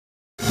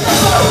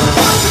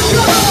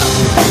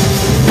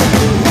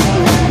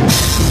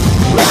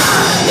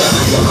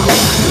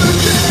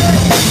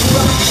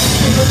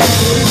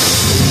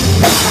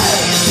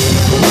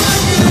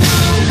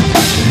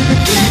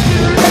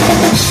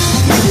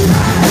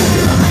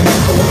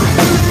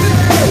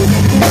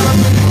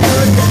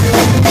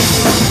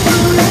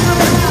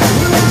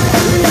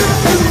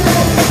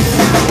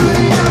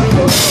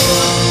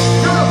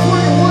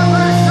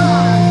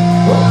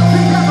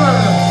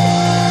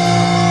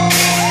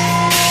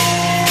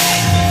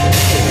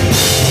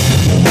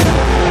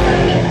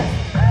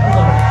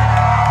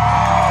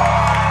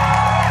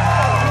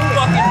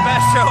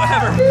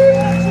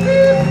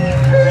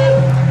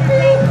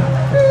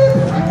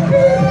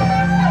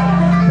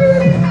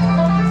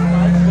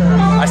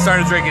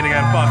Started drinking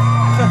again, fuck.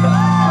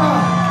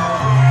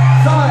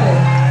 Sorry.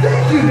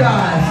 Thank you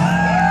guys.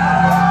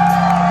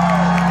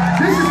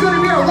 This is going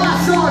to be our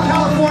last show in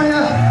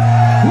California.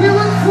 We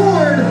look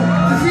forward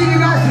to seeing you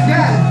guys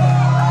again.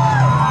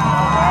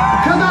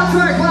 Come out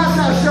to our Glass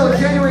House show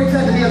January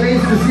 10th. It'll be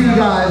amazing to see you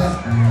guys.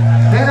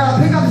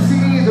 And pick up the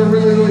CDs, they're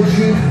really, really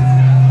cheap.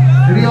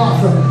 It'll be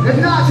awesome. If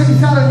not, check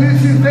us out on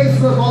YouTube,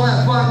 Facebook, all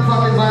that fun,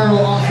 fucking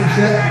viral, awesome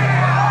shit.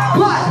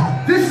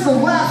 But this is the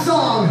last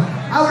song.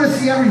 I want to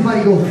see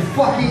everybody go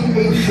fucking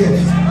ape shit.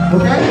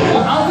 Okay?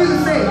 I'll do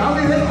the same. I'll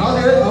do it.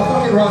 I'll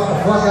fucking rock the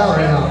fuck out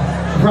right now.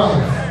 I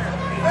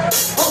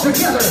promise. All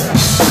together.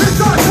 This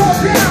song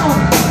falls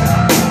down.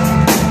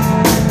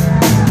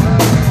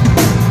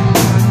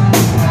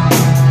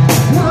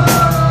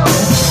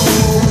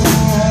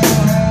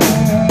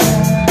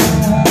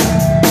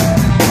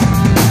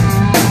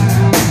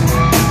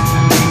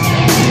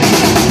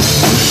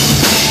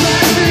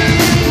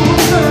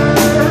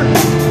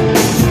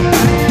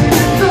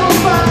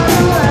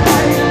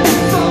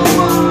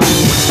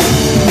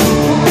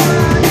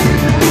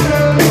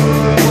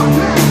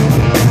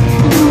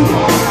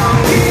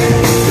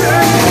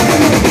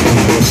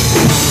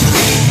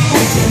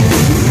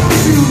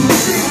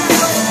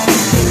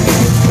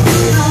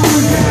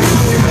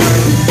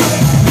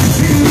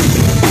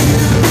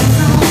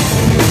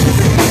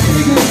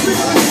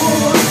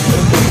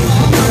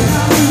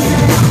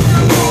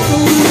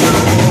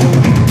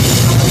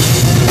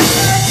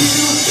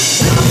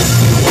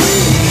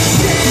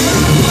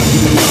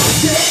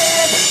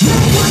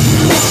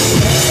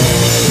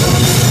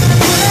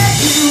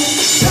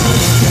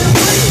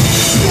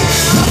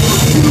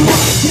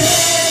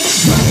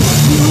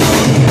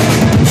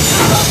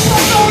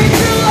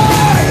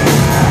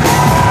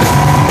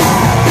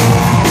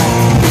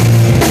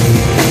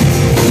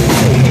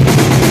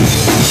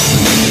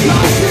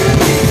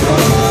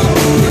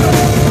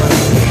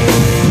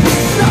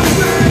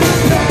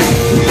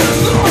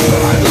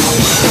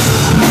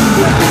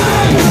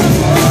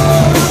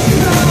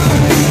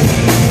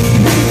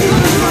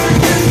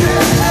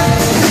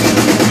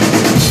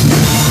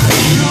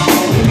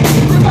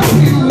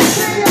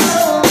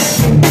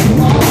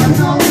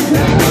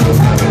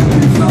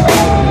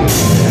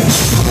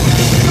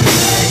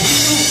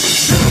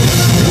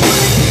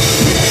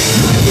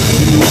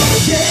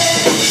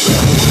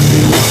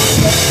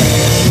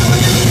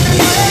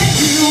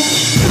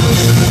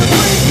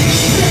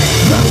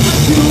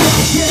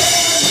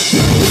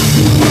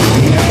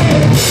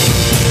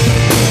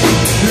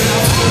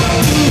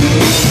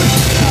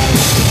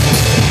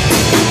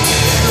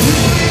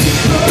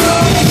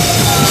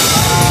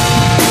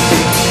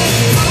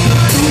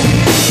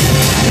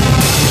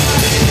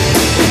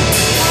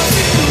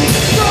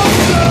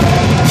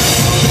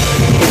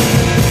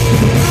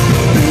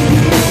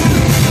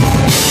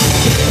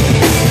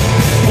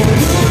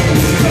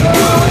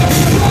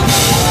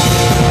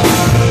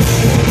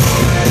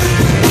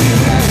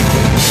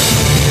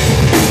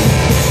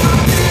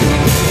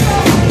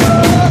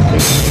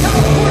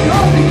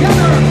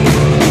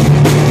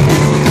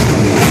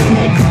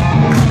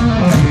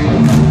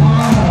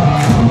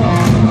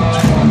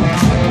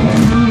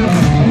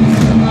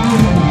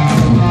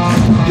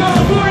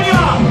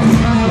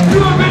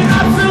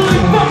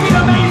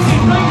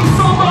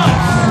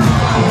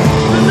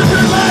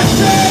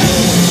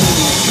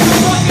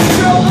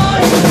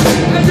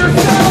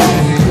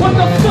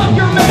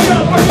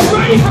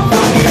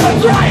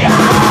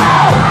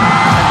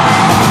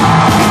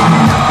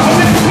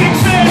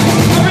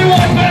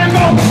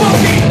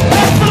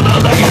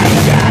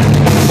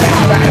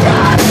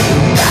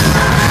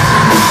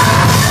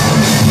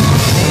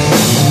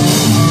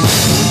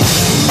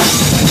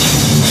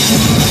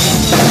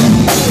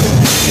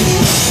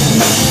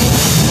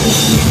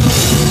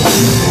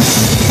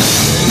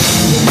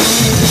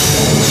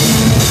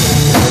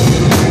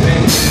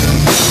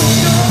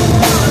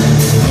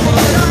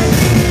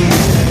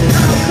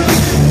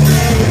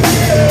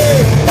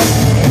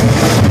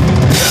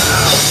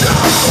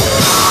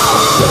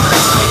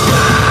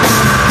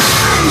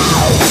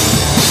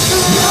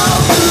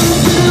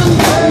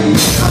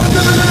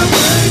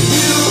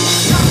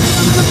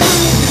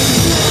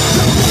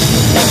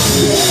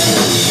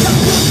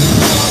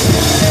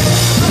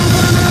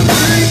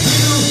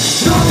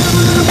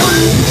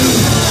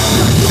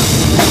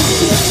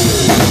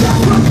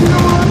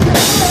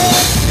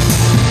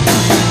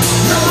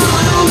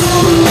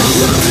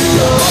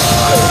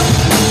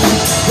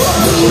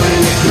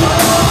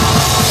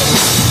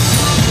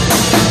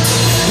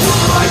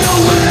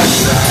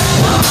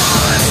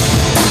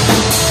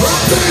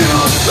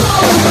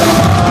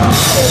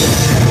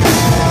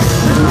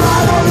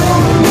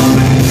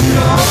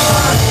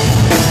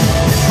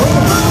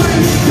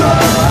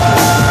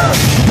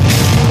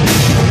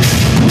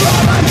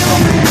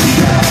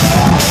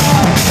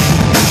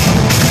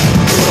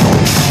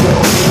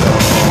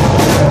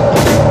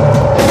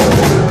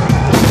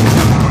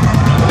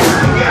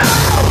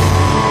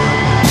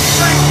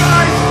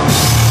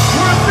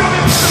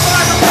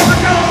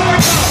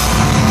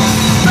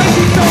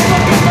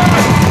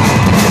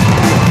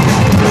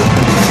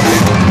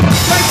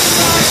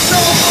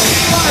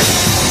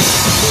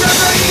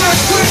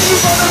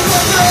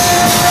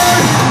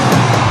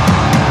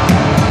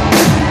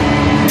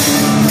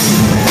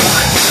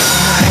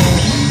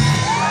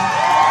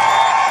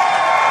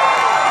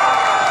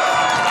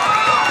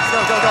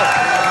 Go, go,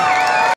 go.